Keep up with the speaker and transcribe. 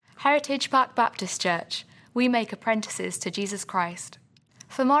Heritage Park Baptist Church. We make apprentices to Jesus Christ.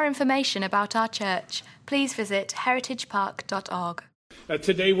 For more information about our church, please visit heritagepark.org.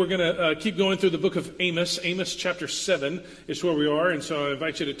 Today we're going to keep going through the book of Amos. Amos chapter 7 is where we are, and so I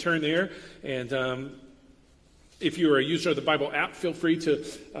invite you to turn there. And if you're a user of the Bible app, feel free to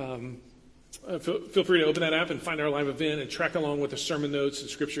open that app and find our live event and track along with the sermon notes and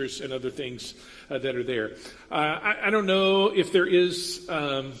scriptures and other things that are there. I don't know if there is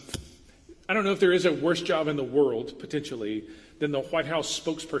a worse job in the world potentially than the White House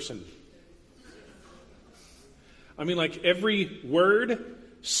spokesperson. I mean, like every word,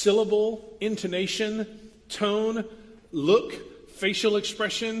 syllable, intonation, tone, look, facial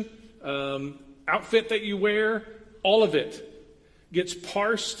expression, outfit that you wear, all of it gets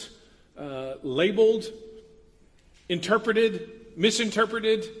parsed, labeled, interpreted,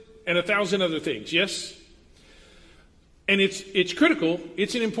 misinterpreted, and 1,000 other things. Yes? And it's critical.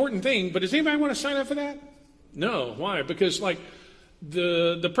 It's an important thing. But does anybody want to sign up for that? No. Why? Because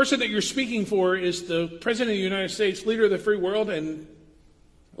the person that you're speaking for is the President of the United States, leader of the free world, and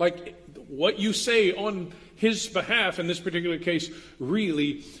what you say on his behalf in this particular case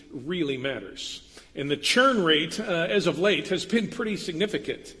really, really matters. And the churn rate as of late has been pretty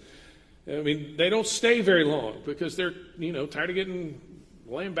significant. I mean, they don't stay very long because they're, tired of getting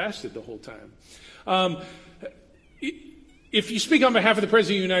lambasted the whole time. If you speak on behalf of the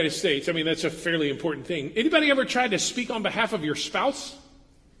President of the United States, I mean, that's a fairly important thing. Anybody ever tried to speak on behalf of your spouse?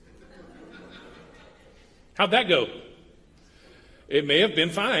 How'd that go? It may have been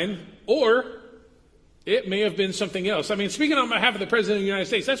fine, or it may have been something else. I mean, speaking on behalf of the President of the United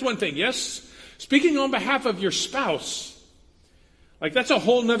States, that's one thing, yes? Speaking on behalf of your spouse, that's a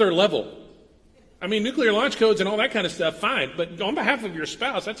whole nother level. I mean, nuclear launch codes and all that kind of stuff, fine. But on behalf of your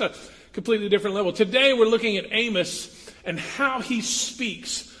spouse, that's a completely different level. Today, we're looking at Amos and how he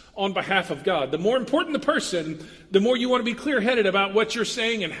speaks on behalf of God. The more important the person, the more you want to be clear-headed about what you're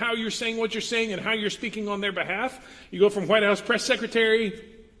saying and how you're saying what you're saying and how you're speaking on their behalf. You go from White House press secretary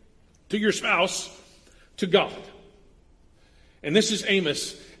to your spouse to God. And this is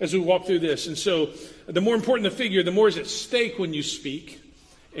Amos as we walk through this. And so the more important the figure, the more is at stake when you speak.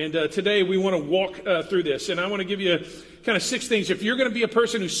 And today we want to walk through this. And I want to give you kind of 6 things. If you're going to be a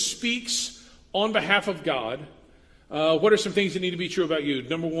person who speaks on behalf of God, what are some things that need to be true about you?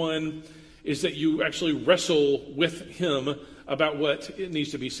 Number 1 is that you actually wrestle with him about what it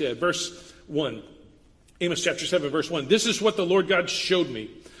needs to be said. Verse 1, Amos chapter 7, verse 1. This is what the Lord God showed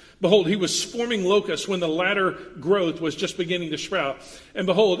me. Behold, he was forming locusts when the latter growth was just beginning to sprout. And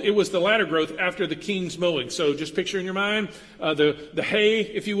behold, it was the latter growth after the king's mowing. So just picture in your mind, the hay,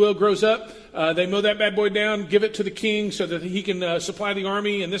 if you will, grows up. They mow that bad boy down, give it to the king so that he can supply the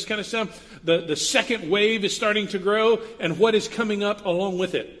army and this kind of stuff. The second wave is starting to grow. And what is coming up along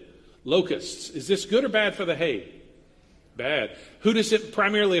with it? Locusts. Is this good or bad for the hay? Bad. Who does it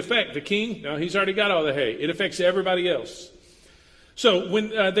primarily affect? The king? No, he's already got all the hay. It affects everybody else. So when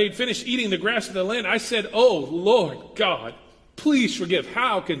they'd finished eating the grass of the land, I said, "Oh, Lord God, please forgive.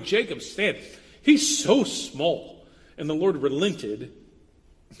 How can Jacob stand? He's so small." And the Lord relented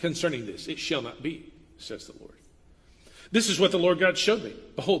concerning this. It shall not be, says the Lord. This is what the Lord God showed me.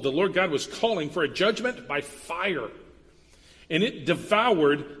 Behold, the Lord God was calling for a judgment by fire, and it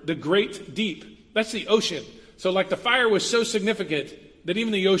devoured the great deep. That's the ocean. So the fire was so significant that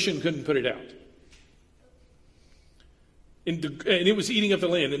even the ocean couldn't put it out. And it was eating up the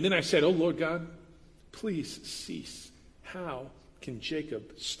land. And then I said, "Oh, Lord God, please cease. How can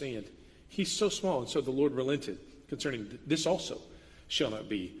Jacob stand? He's so small." And so the Lord relented concerning this also shall not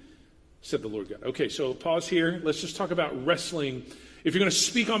be, said the Lord God. Okay, so pause here. Let's just talk about wrestling. If you're going to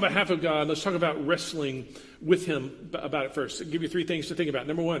speak on behalf of God, let's talk about wrestling with him about it first. I'll give you 3 things to think about.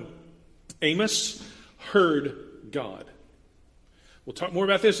 Number 1, Amos heard God. We'll talk more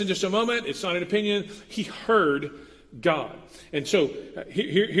about this in just a moment. It's not an opinion. He heard God. And so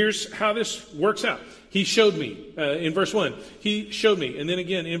here's how this works out. He showed me in verse 1. He showed me. And then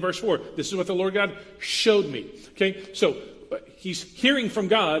again in verse 4. This is what the Lord God showed me. Okay, so he's hearing from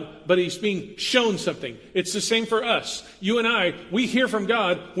God, but he's being shown something. It's the same for us. You and I, we hear from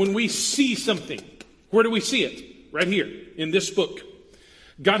God when we see something. Where do we see it? Right here in this book.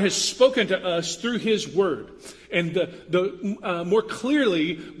 God has spoken to us through his word. And the more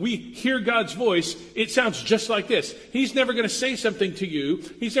clearly we hear God's voice, it sounds just like this. He's never going to say something to you.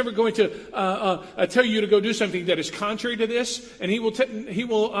 He's never going to tell you to go do something that is contrary to this. And he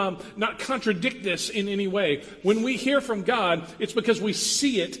will not contradict this in any way. When we hear from God, it's because we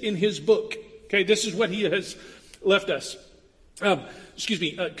see it in his book. Okay, this is what he has left us.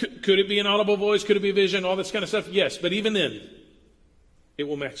 Could it be an audible voice? Could it be a vision? All this kind of stuff? Yes, but even then, It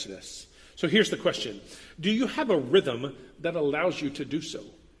will match this. So here's the question. Do you have a rhythm that allows you to do so?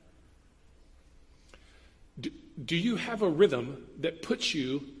 Do you have a rhythm that puts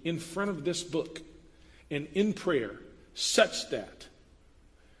you in front of this book and in prayer such that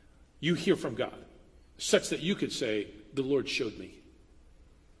you hear from God, such that you could say, the Lord showed me?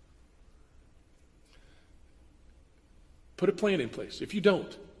 Put a plan in place. If you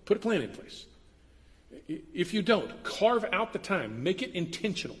don't, put a plan in place. If you don't, carve out the time. Make it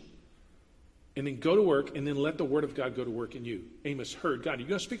intentional. And then go to work, and then let the Word of God go to work in you. Amos heard God. You're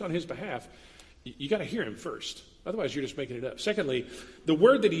going to speak on his behalf. You got to hear him first. Otherwise, you're just making it up. Secondly, the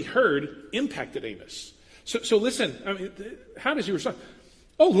word that he heard impacted Amos. So listen, I mean, how does he respond?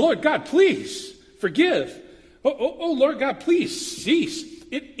 Oh, Lord God, please forgive. Oh, Lord God, please cease.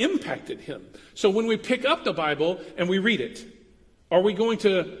 It impacted him. So when we pick up the Bible and we read it, are we going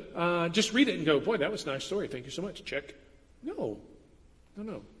to just read it and go, boy, that was a nice story. Thank you so much. Check. No.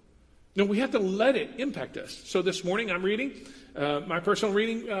 No, we have to let it impact us. So this morning I'm reading, my personal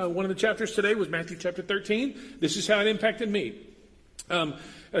reading, one of the chapters today was Matthew chapter 13. This is how it impacted me.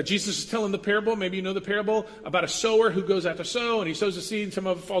 Jesus is telling the parable, maybe you know the parable, about a sower who goes out to sow, and he sows the seed, and some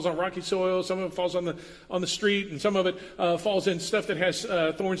of it falls on rocky soil, some of it falls on the street, and some of it falls in stuff that has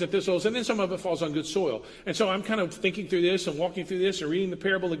thorns and thistles, and then some of it falls on good soil. And so I'm kind of thinking through this and walking through this and reading the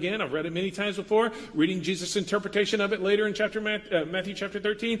parable again. I've read it many times before, reading Jesus' interpretation of it later in Matthew chapter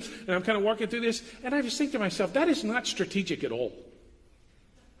 13, and I'm kind of walking through this, and I just think to myself, that is not strategic at all.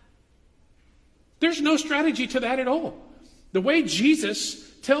 There's no strategy to that at all. The way Jesus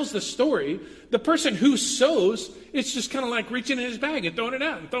tells the story, the person who sows, it's just kind of like reaching in his bag and throwing it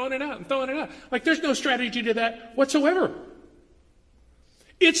out and throwing it out and throwing it out. Like there's no strategy to that whatsoever.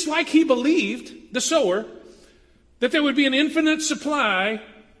 It's like he believed, the sower, that there would be an infinite supply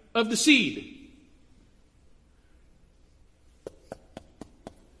of the seed.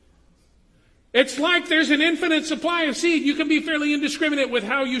 It's like there's an infinite supply of seed. You can be fairly indiscriminate with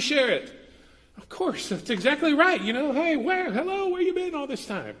how you share it. Of course, that's exactly right. You know, hey, where you been all this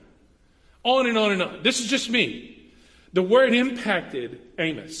time? On and on and on. This is just me. The word impacted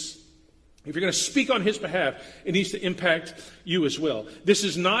Amos. If you're going to speak on his behalf, it needs to impact you as well. This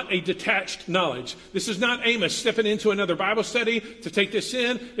is not a detached knowledge. This is not Amos stepping into another Bible study to take this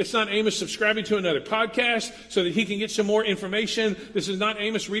in. It's not Amos subscribing to another podcast so that he can get some more information. This is not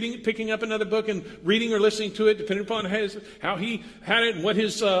Amos picking up another book and reading or listening to it, depending upon how he had it and what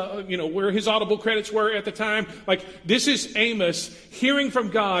his, where his Audible credits were at the time. Like, this is Amos hearing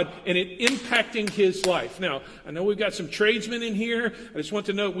from God and it impacting his life. Now, I know we've got some tradesmen in here. I just want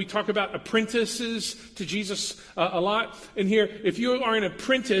to know, we talk about apprentices to Jesus a lot in here. If you are an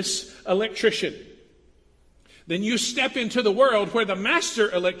apprentice electrician, then you step into the world where the master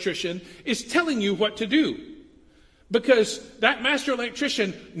electrician is telling you what to do, because that master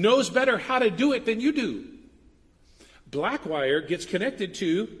electrician knows better how to do it than you do. Black wire gets connected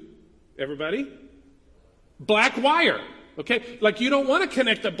to, everybody, black wire. Okay, like you don't want to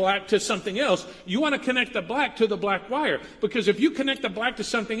connect the black to something else. You want to connect the black to the black wire, because if you connect the black to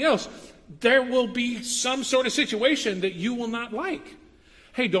something else, there will be some sort of situation that you will not like.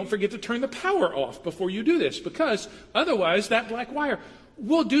 Hey, don't forget to turn the power off before you do this, because otherwise that black wire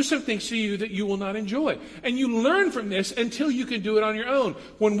will do some things to you that you will not enjoy. And you learn from this until you can do it on your own.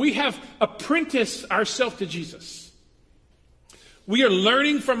 When we have apprenticed ourselves to Jesus, we are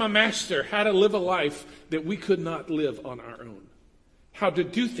learning from a master how to live a life that we could not live on our own. How to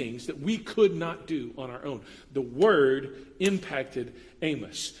do things that we could not do on our own. The word impacted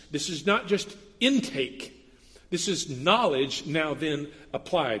Amos. This is not just intake. This is knowledge now then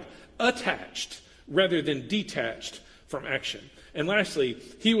applied, attached rather than detached from action. And lastly,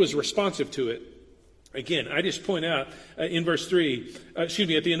 he was responsive to it. Again, I just point out in verse 3, at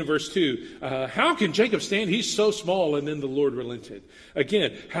the end of verse 2, how can Jacob stand? He's so small, and then the Lord relented.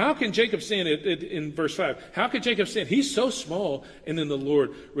 Again, how can Jacob stand in verse 5? How can Jacob stand? He's so small, and then the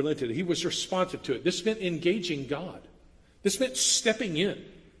Lord relented. He was responsive to it. This meant engaging God. This meant stepping in.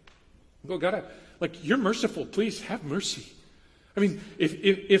 Go, God, you're merciful. Please have mercy. I mean,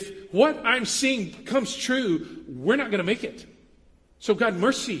 if what I'm seeing comes true, we're not going to make it. So God,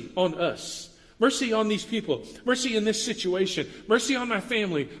 mercy on us. Mercy on these people. Mercy in this situation. Mercy on my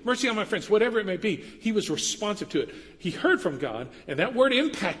family. Mercy on my friends. Whatever it may be. He was responsive to it. He heard from God, and that word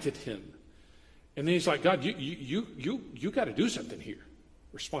impacted him. And then he's like, God, you got to do something here.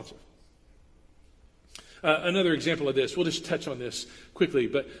 Responsive. Another example of this, we'll just touch on this quickly,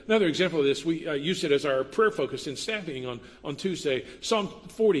 but another example of this, we used it as our prayer focus in staff meeting on Tuesday. Psalm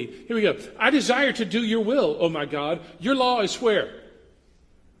 40. Here we go. I desire to do your will, O my God. Your law is where?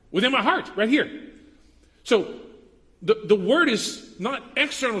 Within my heart, right here. So The word is not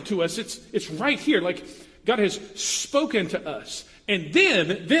external to us. It's right here. Like God has spoken to us. And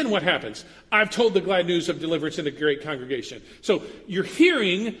then what happens? I've told the glad news of deliverance in the great congregation. So you're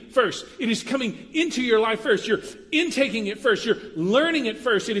hearing first. It is coming into your life first. You're intaking it first. You're learning it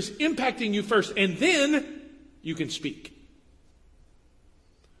first. It is impacting you first. And then you can speak.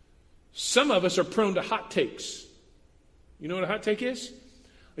 Some of us are prone to hot takes. You know what a hot take is?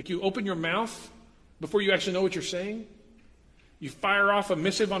 Like you open your mouth before you actually know what you're saying. You fire off a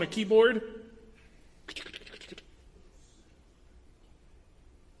missive on a keyboard.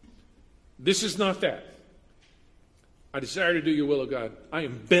 This is not that. I desire to do your will, O God. I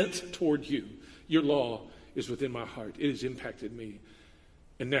am bent toward you. Your law is within my heart. It has impacted me.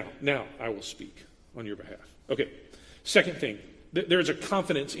 And now I will speak on your behalf. Okay, second thing. There's a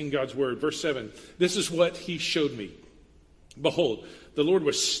confidence in God's word. Verse 7. This is what he showed me. Behold, the Lord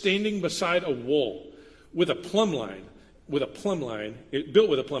was standing beside a wall with a plumb line, built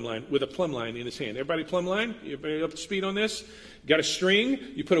with a plumb line in his hand. Everybody plumb line? Everybody up to speed on this? Got a string,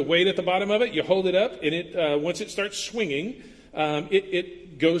 you put a weight at the bottom of it, you hold it up, and it once it starts swinging,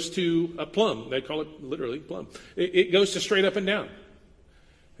 it goes to a plumb. They call it literally plumb. It goes to straight up and down.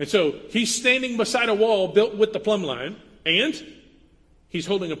 And so he's standing beside a wall built with the plumb line, and he's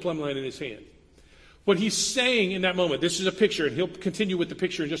holding a plumb line in his hand. What he's saying in that moment, this is a picture, and he'll continue with the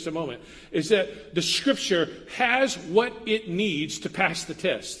picture in just a moment, is that the Scripture has what it needs to pass the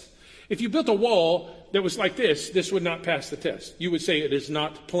test. If you built a wall that was like this would not pass the test. You would say it is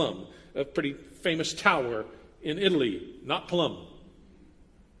not plumb. A pretty famous tower in Italy, not plumb.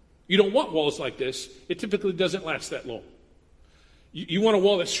 You don't want walls like this. It typically doesn't last that long. You want a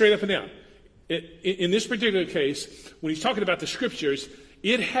wall that's straight up and down. In this particular case, when he's talking about the Scriptures,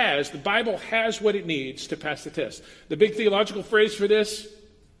 the Bible has what it needs to pass the test. The big theological phrase for this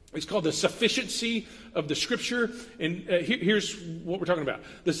is called the sufficiency of the Scripture. And here's what we're talking about.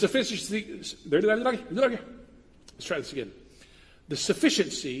 The sufficiency, let's try this again. The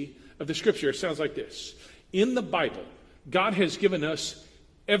sufficiency of the Scripture sounds like this. In the Bible, God has given us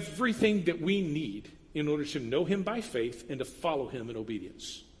everything that we need in order to know him by faith and to follow him in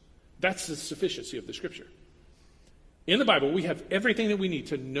obedience. That's the sufficiency of the Scripture. In the Bible, we have everything that we need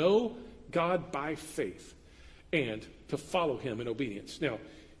to know God by faith and to follow him in obedience. Now,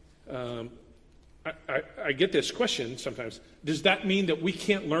 I get this question sometimes. Does that mean that we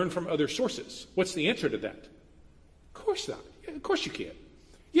can't learn from other sources? What's the answer to that? Of course not. Of course you can.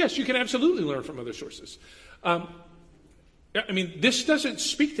 Yes, you can absolutely learn from other sources. This doesn't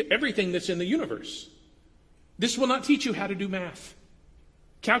speak to everything that's in the universe. This will not teach you how to do math.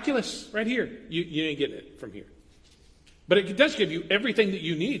 Calculus, right here. You ain't getting it from here. But it does give you everything that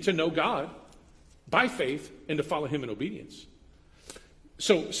you need to know God by faith and to follow him in obedience.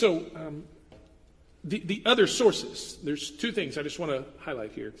 So the other sources, there's two things I just want to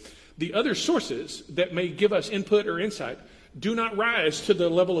highlight here. The other sources that may give us input or insight do not rise to the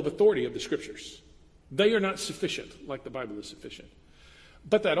level of authority of the Scriptures. They are not sufficient like the Bible is sufficient.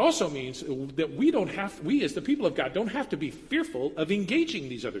 But that also means that we as the people of God don't have to be fearful of engaging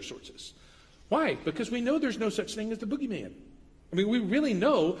these other sources. Why? Because we know there's no such thing as the boogeyman. We really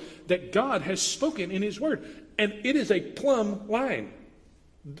know that God has spoken in his word. And it is a plumb line.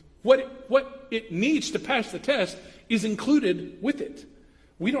 What it needs to pass the test is included with it.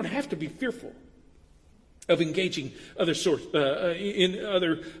 We don't have to be fearful of engaging other in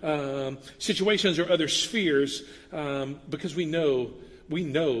other situations or other spheres because we know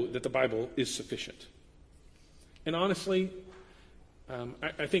that the Bible is sufficient. And honestly,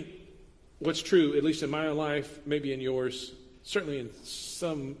 I think what's true, at least in my own life, maybe in yours, certainly in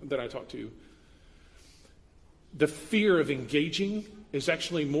some that I talk to, the fear of engaging is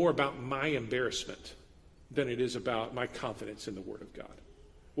actually more about my embarrassment than it is about my confidence in the Word of God.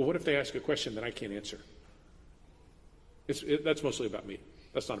 Well, what if they ask a question that I can't answer? That's mostly about me.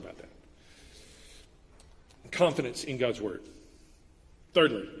 That's not about that. Confidence in God's Word.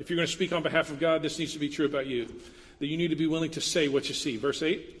 Thirdly, if you're going to speak on behalf of God, this needs to be true about you. That you need to be willing to say what you see. Verse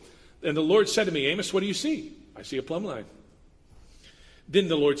 8, and the Lord said to me, Amos, what do you see? I see a plumb line. Then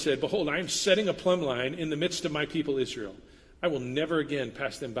the Lord said, behold, I am setting a plumb line in the midst of my people Israel. I will never again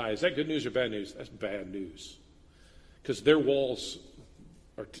pass them by. Is that good news or bad news? That's bad news. Because their walls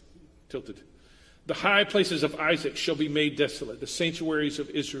are tilted. The high places of Isaac shall be made desolate. The sanctuaries of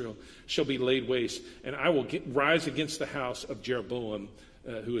Israel shall be laid waste. And I will rise against the house of Jeroboam,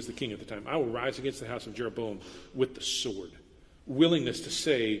 who was the king at the time. I will rise against the house of Jeroboam with the sword. Willingness to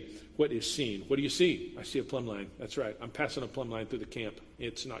say what is seen. What do you see? I see a plumb line. That's right. I'm passing a plumb line through the camp.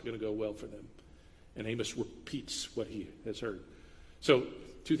 It's not going to go well for them. And Amos repeats what he has heard. So,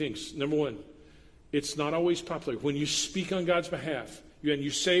 two things. Number one, It's not always popular. When you speak on God's behalf and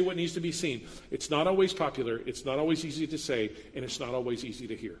you say what needs to be seen, it's not always popular, it's not always easy to say, and it's not always easy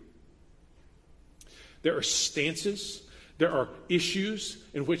to hear. There are stances, there are issues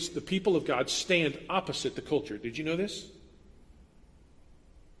in which the people of God stand opposite the culture. Did you know this?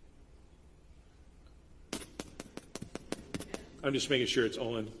 I'm just making sure it's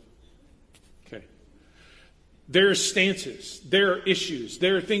on. Okay. There are stances, there are issues,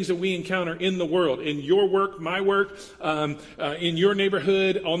 there are things that we encounter in the world, in your work, my work, in your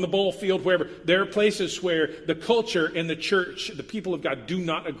neighborhood, on the ball field, wherever. There are places where the culture and the church, the people of God, do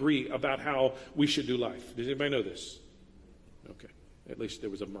not agree about how we should do life. Does anybody know this? Okay. At least there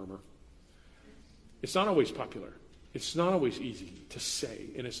was a murmur. It's not always popular. It's not always easy to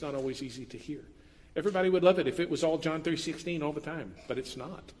say, and it's not always easy to hear. Everybody would love it if it was all John 3:16 all the time, but it's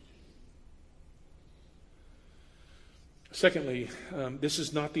not. Secondly, this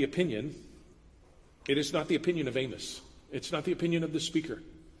is not the opinion. It is not the opinion of Amos. It's not the opinion of the speaker.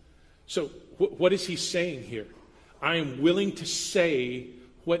 So what is he saying here? I am willing to say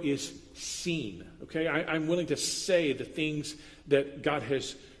what is seen. Okay, I'm willing to say the things that God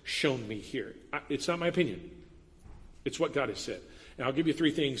has shown me here. It's not my opinion. It's what God has said. And I'll give you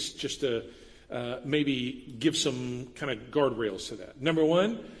three things just to maybe give some kind of guardrails to that. Number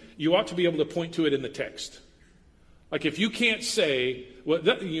one, you ought to be able to point to it in the text. Like if you can't say, well,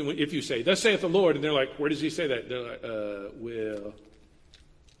 if you say, thus saith the Lord, and they're like, where does he say that? They're like, well,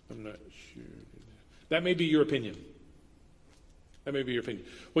 I'm not sure. That may be your opinion. That may be your opinion.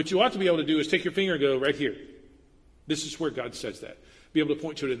 What you ought to be able to do is take your finger and go right here. This is where God says that. Be able to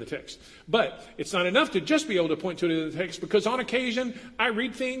point to it in the text. But it's not enough to just be able to point to it in the text, because on occasion I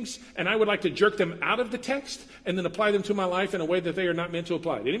read things and I would like to jerk them out of the text and then apply them to my life in a way that they are not meant to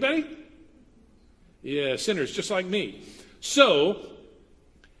apply. Anybody? Yeah, sinners just like me. So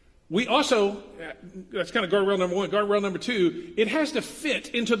we also, that's kind of guardrail number one. Guardrail number two, it has to fit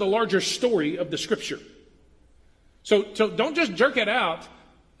into the larger story of the Scripture. So don't just jerk it out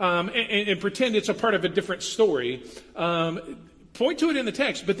and pretend it's a part of a different story. Point to it in the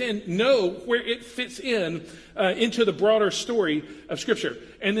text, but then know where it fits in into the broader story of Scripture.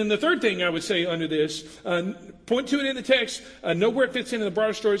 And then the third thing I would say under this, point to it in the text, know where it fits into the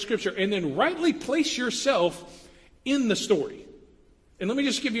broader story of Scripture, and then rightly place yourself in the story. And let me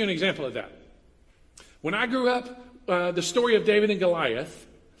just give you an example of that. When I grew up, the story of David and Goliath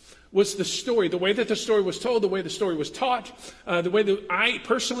was the story, the way that the story was told, the way the story was taught, the way that I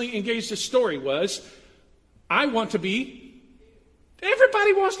personally engaged the story was, I want to be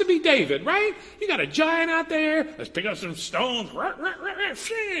everybody wants to be David, right? You got a giant out there. Let's pick up some stones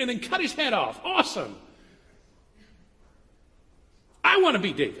and then cut his head off. Awesome. I want to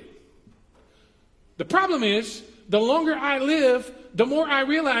be David. The problem is, the longer I live, the more I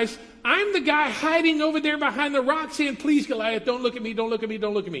realize I'm the guy hiding over there behind the rock saying, please, Goliath, don't look at me, don't look at me,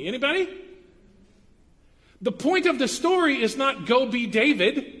 don't look at me. Anybody? The point of the story is not go be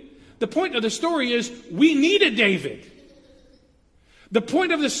David. The point of the story is we need a David. The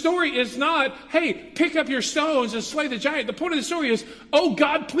point of the story is not, hey, pick up your stones and slay the giant. The point of the story is, oh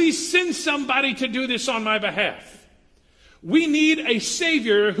God, please send somebody to do this on my behalf. We need a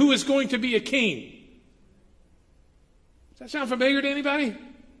Savior who is going to be a king. Does that sound familiar to anybody?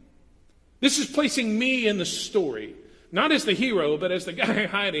 This is placing me in the story, not as the hero, but as the guy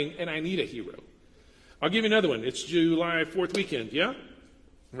hiding, and I need a hero. I'll give you another one. It's July 4th weekend, yeah?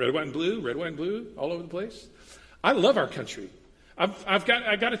 Red, white, and blue, all over the place. I love our country. I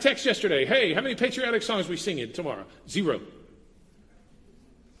got a text yesterday. Hey, how many patriotic songs we singing tomorrow? 0.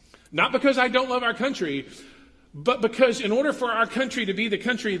 Not because I don't love our country, but because in order for our country to be the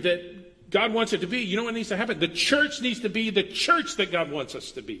country that God wants it to be, you know what needs to happen? The church needs to be the church that God wants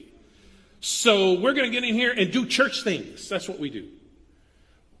us to be. So we're going to get in here and do church things. That's what we do.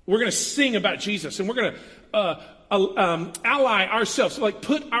 We're going to sing about Jesus, and we're going to ally ourselves, like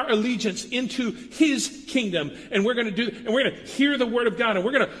put our allegiance into His kingdom, and we're going to hear the Word of God, and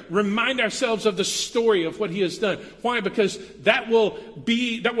we're going to remind ourselves of the story of what He has done. Why? Because that will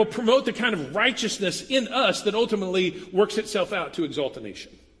promote the kind of righteousness in us that ultimately works itself out to exalt a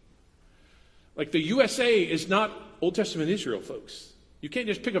nation. Like the USA is not Old Testament Israel, folks. You can't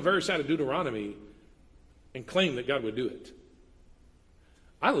just pick a verse out of Deuteronomy and claim that God would do it.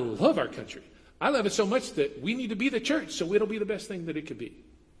 I love our country. I love it so much that we need to be the church, so it'll be the best thing that it could be.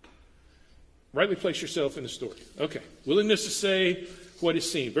 Rightly place yourself in the story. Okay. Willingness to say what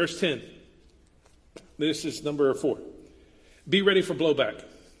is seen. Verse 10. This is number 4. Be ready for blowback.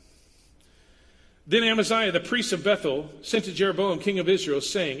 Then Amaziah, the priest of Bethel, sent to Jeroboam, king of Israel,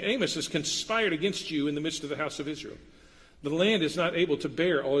 saying, Amos has conspired against you in the midst of the house of Israel. The land is not able to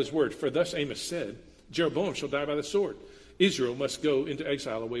bear all his words. For thus Amos said, Jeroboam shall die by the sword. Israel must go into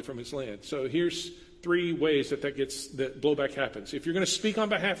exile away from his land. So here's 3 ways that blowback happens. If you're going to speak on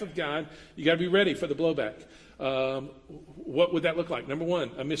behalf of God, you got to be ready for the blowback. What would that look like? Number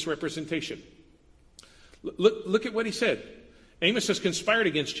 1, a misrepresentation. Look at what he said. Amos has conspired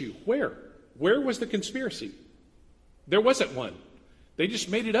against you. Where? Where was the conspiracy? There wasn't one. They just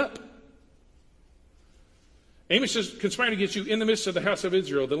made it up. Amos has conspired against you in the midst of the house of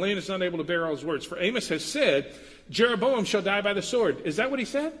Israel. The land is not able to bear all his words. For Amos has said, Jeroboam shall die by the sword. Is that what he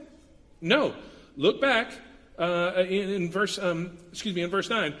said? No. Look back in verse 9,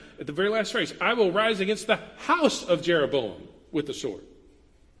 at the very last phrase. I will rise against the house of Jeroboam with the sword.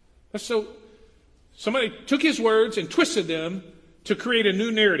 So somebody took his words and twisted them to create a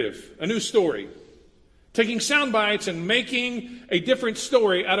new narrative, a new story. Taking sound bites and making a different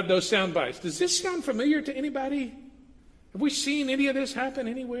story out of those sound bites. Does this sound familiar to anybody? Have we seen any of this happen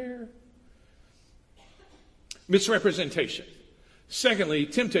anywhere? Misrepresentation. Secondly,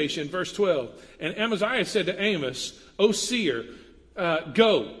 temptation, verse 12. And Amaziah said to Amos, O seer,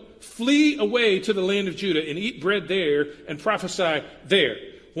 go, flee away to the land of Judah and eat bread there and prophesy there.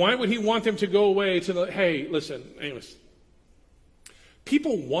 Why would he want them to go away to the... Hey, listen, Amos.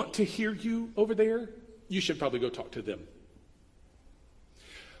 People want to hear you over there. You should probably go talk to them.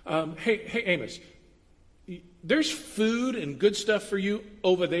 Hey, Amos, there's food and good stuff for you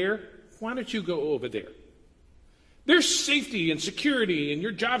over there. Why don't you go over there? There's safety and security, and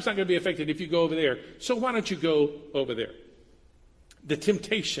your job's not going to be affected if you go over there. So why don't you go over there? The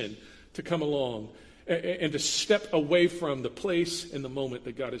temptation to come along and to step away from the place and the moment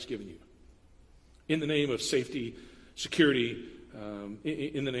that God has given you. In the name of safety, security,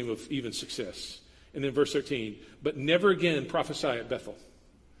 in the name of even success. And then verse 13, but never again prophesy at Bethel,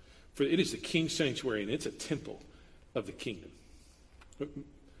 for it is the king's sanctuary and it's a temple of the kingdom.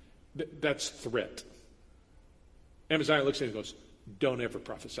 That's threat. Amaziah looks at him and goes, don't ever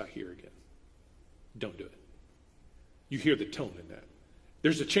prophesy here again. Don't do it. You hear the tone in that.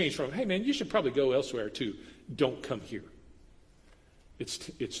 There's a change from, hey man, you should probably go elsewhere, to don't come here.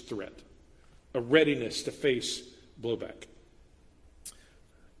 It's threat. A readiness to face blowback.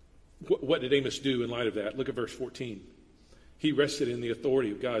 What did Amos do in light of that? Look at verse 14. He rested in the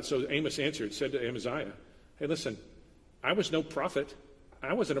authority of God. So Amos answered, said to Amaziah, hey, listen, I was no prophet.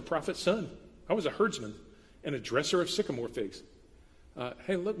 I wasn't a prophet's son. I was a herdsman and a dresser of sycamore figs.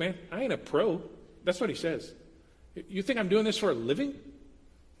 Hey, look, man, I ain't a pro. That's what he says. You think I'm doing this for a living?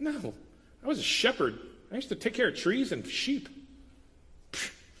 No. I was a shepherd. I used to take care of trees and sheep.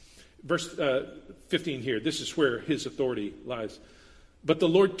 Verse 15 here, this is where his authority lies. But the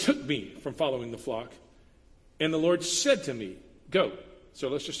Lord took me from following the flock, and the Lord said to me, go. So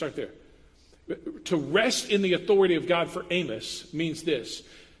let's just start there. To rest in the authority of God for Amos means this.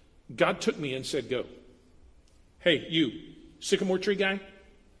 God took me and said, go. Hey, you, sycamore tree guy,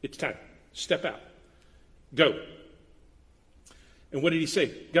 it's time. Step out. Go. And what did he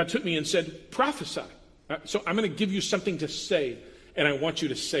say? God took me and said, prophesy. So I'm going to give you something to say, and I want you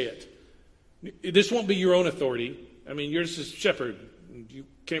to say it. This won't be your own authority. I mean, you're just a shepherd. You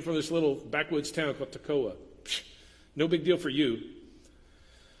came from this little backwoods town called Tekoa. No big deal for you.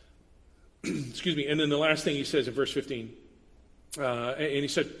 Excuse me. And then the last thing he says in verse 15, and he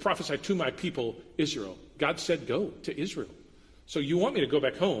said, prophesy to my people, Israel. God said, go to Israel. So you want me to go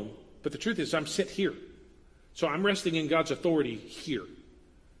back home, but the truth is I'm sent here. So I'm resting in God's authority here.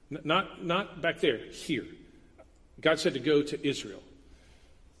 Not back there, here. God said to go to Israel.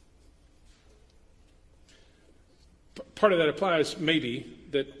 Part of that applies maybe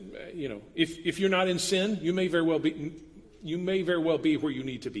that, if you're not in sin, you may very well be where you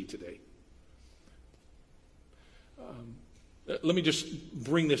need to be today. Let me just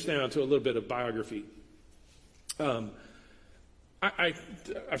bring this down to a little bit of biography.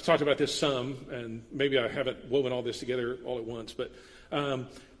 I've talked about this some, and maybe I haven't woven all this together all at once, but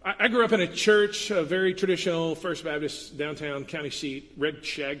I grew up in a church, a very traditional First Baptist downtown county seat, red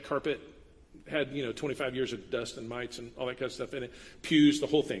shag carpet, had 25 years of dust and mites and all that kind of stuff in it, pews, the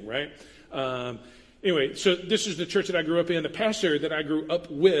whole thing, right? Anyway, so this is the church that I grew up in. The pastor that I grew up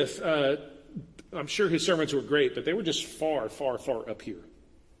with, I'm sure his sermons were great, but they were just far, far, far up here,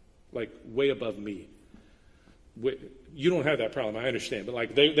 like way above me. You don't have that problem, I understand, but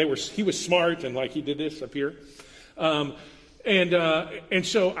like he was smart and like he did this up here, and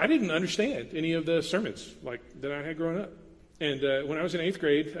so I didn't understand any of the sermons like that I had growing up. And when I was in 8th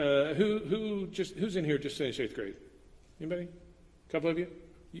grade, who's in here just finished 8th grade? Anybody? A couple of you?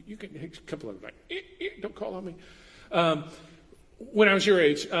 You can, a couple of them, like, don't call on me. When I was your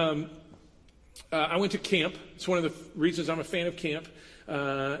age, I went to camp. It's one of the reasons I'm a fan of camp.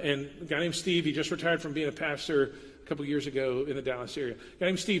 And a guy named Steve, he just retired from being a pastor a couple years ago in the Dallas area. A guy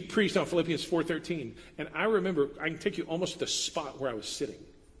named Steve preached on Philippians 4:13. And I remember, I can take you almost to the spot where I was sitting.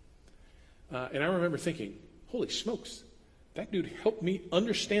 And I remember thinking, holy smokes, that dude helped me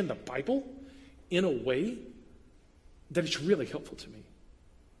understand the Bible in a way that it's really helpful to me.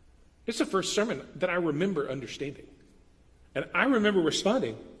 It's the first sermon that I remember understanding. And I remember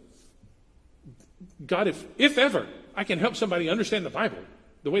responding, God, if ever I can help somebody understand the Bible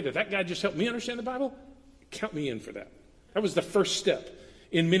the way that guy just helped me understand the Bible, count me in for that. That was the first step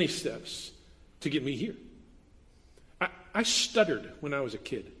in many steps to get me here. I stuttered when I was a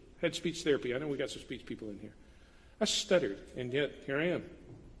kid. Had speech therapy. I know we got some speech people in here. I stuttered, and yet here I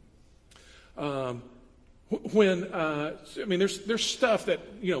am. There's stuff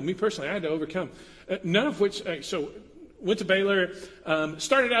that, me personally, I had to overcome. None of which, went to Baylor,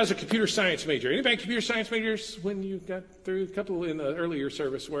 started out as a computer science major. Anybody computer science majors when you got through? A couple in the earlier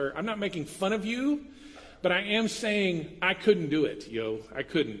service where I'm not making fun of you, but I am saying I couldn't do it, I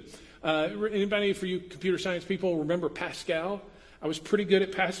couldn't. Anybody for you computer science people remember Pascal? I was pretty good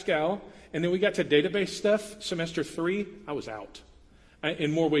at Pascal. And then we got to database stuff. Semester 3, I was out.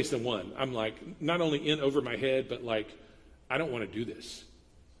 In more ways than one. I'm like, not only in over my head, but like, I don't want to do this.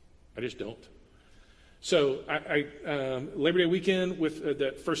 I just don't. So I Labor Day weekend with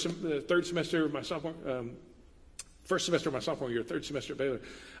the third semester of my sophomore, first semester of my sophomore year, third semester at Baylor,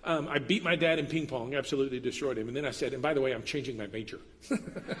 I beat my dad in ping pong, absolutely destroyed him. And then I said, and by the way, I'm changing my major.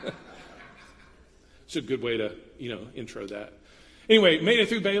 It's a good way to, intro that. Anyway, made it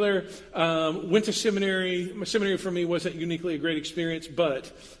through Baylor, went to seminary. My seminary for me wasn't uniquely a great experience,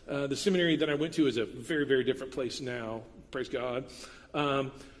 but the seminary that I went to is a very, very different place now. Praise God.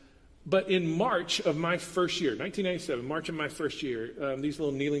 But in March of my first year, 1997, March of my first year, these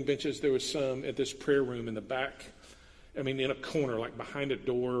little kneeling benches, there was some at this prayer room in the back. In a corner, like behind a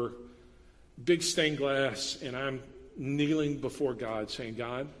door, big stained glass, and I'm kneeling before God saying,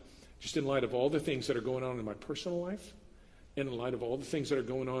 God, just in light of all the things that are going on in my personal life, and in light of all the things that are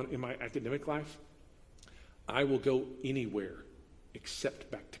going on in my academic life, I will go anywhere except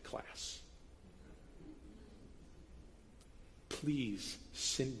back to class. Please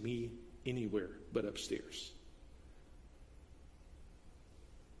send me anywhere but upstairs.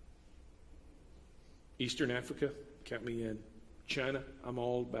 Eastern Africa, count me in. China, I'm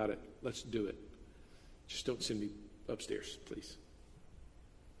all about it. Let's do it. Just don't send me upstairs, please.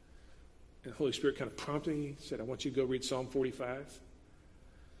 And the Holy Spirit kind of prompted me, said, I want you to go read Psalm 45.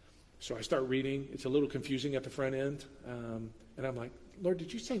 So I start reading. It's a little confusing at the front end. And I'm like, Lord,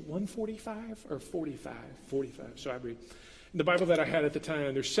 did you say 145 or 45? 45. So I read. In the Bible that I had at the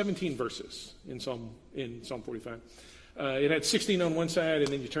time, there's 17 verses in Psalm 45. It had 16 on one side, and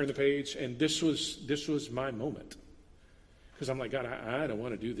then you turn the page, and this was my moment. Because I'm like, God, I don't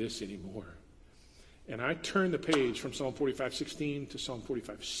want to do this anymore. And I turned the page from Psalm 45:16 to Psalm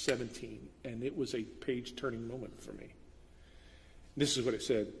 45:17, and it was a page-turning moment for me. This is what it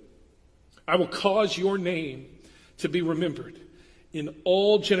said. I will cause your name to be remembered in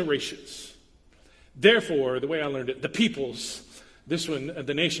all generations. Therefore, the way I learned it, the peoples, this one,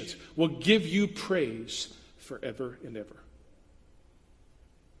 the nations, will give you praise forever and ever.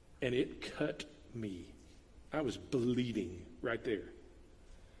 And it cut me. I was bleeding right there.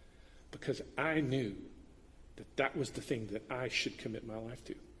 Because I knew that was the thing that I should commit my life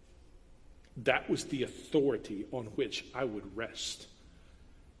to. That was the authority on which I would rest.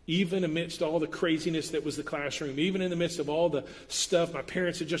 Even amidst all the craziness that was the classroom, even in the midst of all the stuff my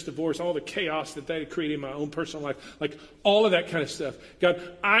parents had just divorced, all the chaos that they had created in my own personal life, like all of that kind of stuff. God,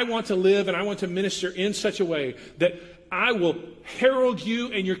 I want to live and I want to minister in such a way that I will herald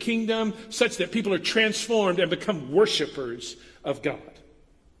you and your kingdom such that people are transformed and become worshipers of God.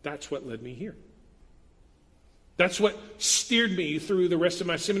 That's what led me here. That's what steered me through the rest of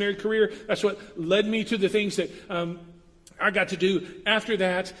my seminary career. That's what led me to the things that I got to do after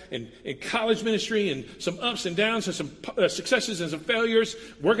that, in college ministry, and some ups and downs, and some successes and some failures,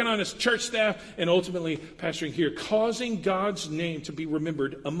 working on this church staff, and ultimately pastoring here, causing God's name to be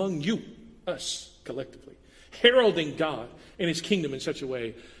remembered among you, us, collectively, heralding God and his kingdom in such a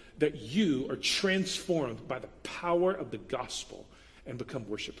way that you are transformed by the power of the gospel and become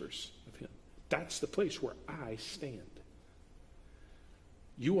worshipers of him. That's the place where I stand.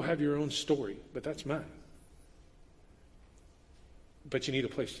 You will have your own story, but that's mine. But you need a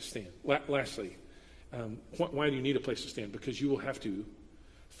place to stand. Lastly, why do you need a place to stand? Because you will have to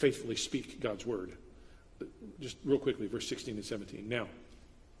faithfully speak God's word. Just real quickly, verse 16 and 17.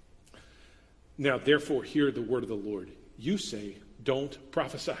 Now, therefore, hear the word of the Lord. You say, don't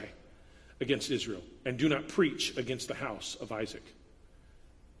prophesy. against Israel, and do not preach against the house of Isaac.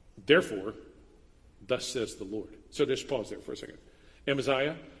 Therefore, thus says the Lord. So just pause there for a second.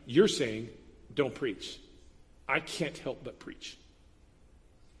 Amaziah, you're saying, don't preach. I can't help but preach.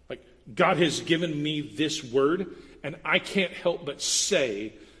 Like, God has given me this word, and I can't help but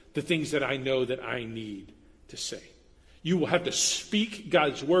say the things that I know that I need to say. You will have to speak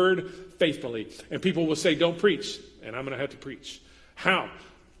God's word faithfully. And people will say, don't preach. And I'm going to have to preach. How?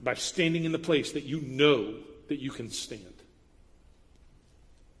 By standing in the place that you know that you can stand.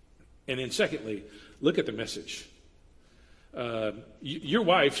 And then secondly, look at the message. Your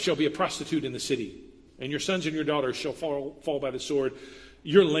wife shall be a prostitute in the city, and your sons and your daughters shall fall by the sword.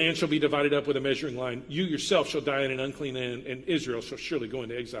 Your land shall be divided up with a measuring line. You yourself shall die in an unclean land, and Israel shall surely go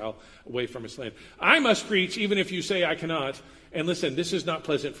into exile away from its land. I must preach, even if you say I cannot. And listen, this is not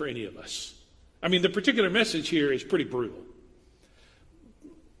pleasant for any of us. I mean, the particular message here is pretty brutal.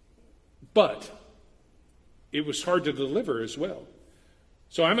 But it was hard to deliver as well.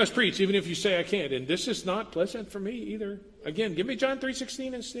 So I must preach, even if you say I can't. And this is not pleasant for me either. Again, give me John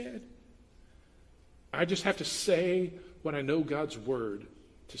 3:16 instead. I just have to say what I know God's word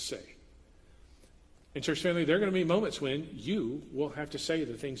to say. And church family, there are going to be moments when you will have to say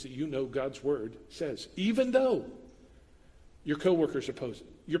the things that you know God's word says, even though your coworkers oppose it,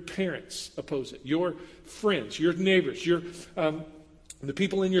 your parents oppose it, your friends, your neighbors, the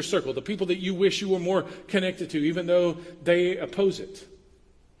people in your circle, the people that you wish you were more connected to, even though they oppose it.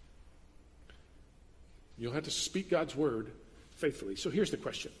 You'll have to speak God's word faithfully. So here's the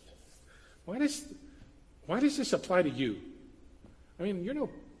question. Why does this apply to you? I mean, you're no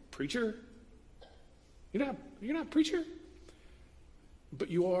preacher. You're not a preacher.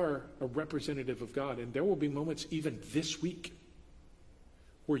 But you are a representative of God. And there will be moments even this week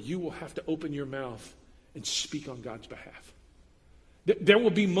where you will have to open your mouth and speak on God's behalf. There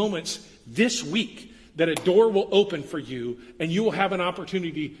will be moments this week that a door will open for you and you will have an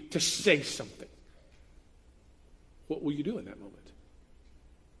opportunity to say something. What will you do in that moment?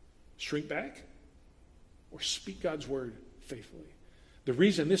 Shrink back or speak God's word faithfully? The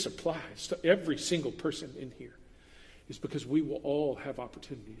reason this applies to every single person in here is because we will all have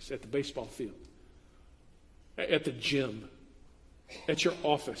opportunities at the baseball field, at the gym, at your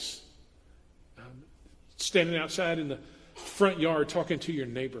office, standing outside in the front yard talking to your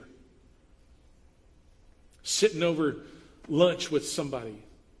neighbor, sitting over lunch with somebody.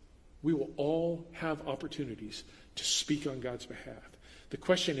 We will all have opportunities to speak on God's behalf. The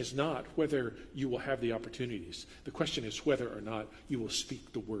question is not whether you will have the opportunities. The question is whether or not you will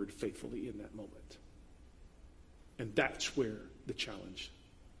speak the word faithfully in that moment. And that's where the challenge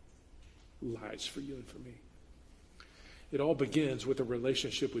lies for you and for me. It all begins with a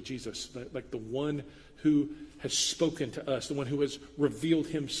relationship with Jesus, like the one who has spoken to us, the one who has revealed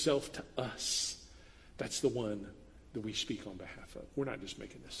himself to us. That's the one that we speak on behalf of. We're not just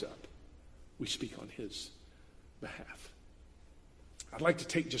making this up. We speak on his behalf. I'd like to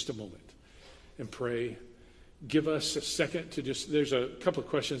take just a moment and pray. Give us a second to there's a couple of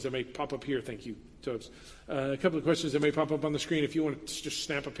questions that may pop up here. Thank you, Tubbs. A couple of questions that may pop up on the screen. If you want to just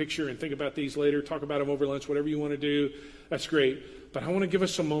snap a picture and think about these later, talk about them over lunch, whatever you want to do, that's great. But I want to give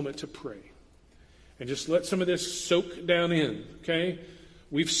us a moment to pray and just let some of this soak down in, okay?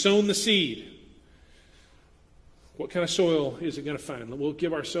 We've sown the seed. What kind of soil is it going to find? We'll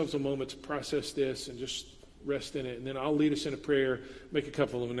give ourselves a moment to process this and just rest in it. And then I'll lead us in a prayer, make a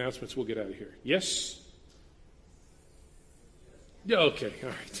couple of announcements. We'll get out of here. Yes? Yeah, okay. All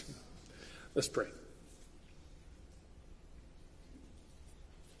right. Let's pray.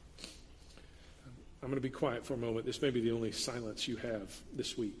 I'm going to be quiet for a moment. This may be the only silence you have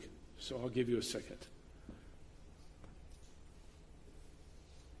this week, so I'll give you a second.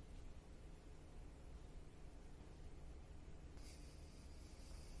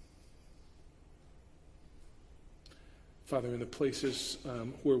 Father, in the places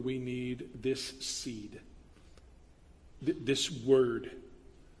where we need this seed, this word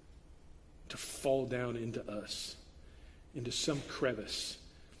to fall down into us, into some crevice,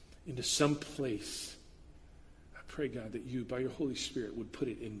 into some place, I pray, God, that you, by your Holy Spirit, would put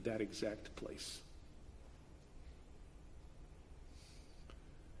it in that exact place.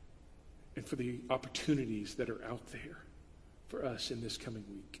 And for the opportunities that are out there for us in this coming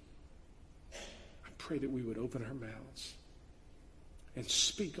week, I pray that we would open our mouths and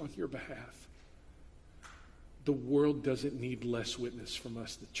speak on your behalf. The world doesn't need less witness from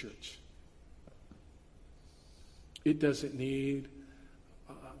us, the church. It doesn't need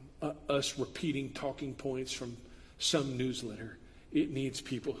us repeating talking points from some newsletter. It needs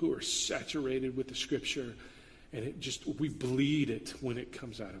people who are saturated with the Scripture And we bleed it when it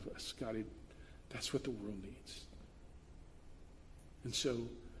comes out of us. God, that's what the world needs. And so,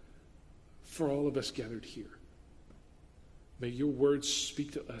 for all of us gathered here, may your words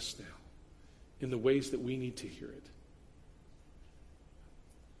speak to us now in the ways that we need to hear it.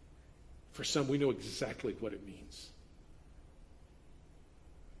 For some, we know exactly what it means.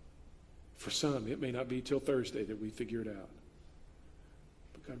 For some, it may not be till Thursday that we figure it out.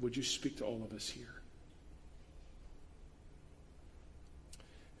 But God, would you speak to all of us here?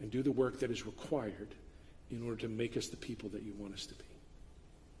 And do the work that is required in order to make us the people that you want us to be.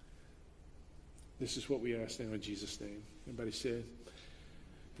 This is what we ask now in Jesus' name. Everybody said,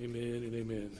 amen and amen.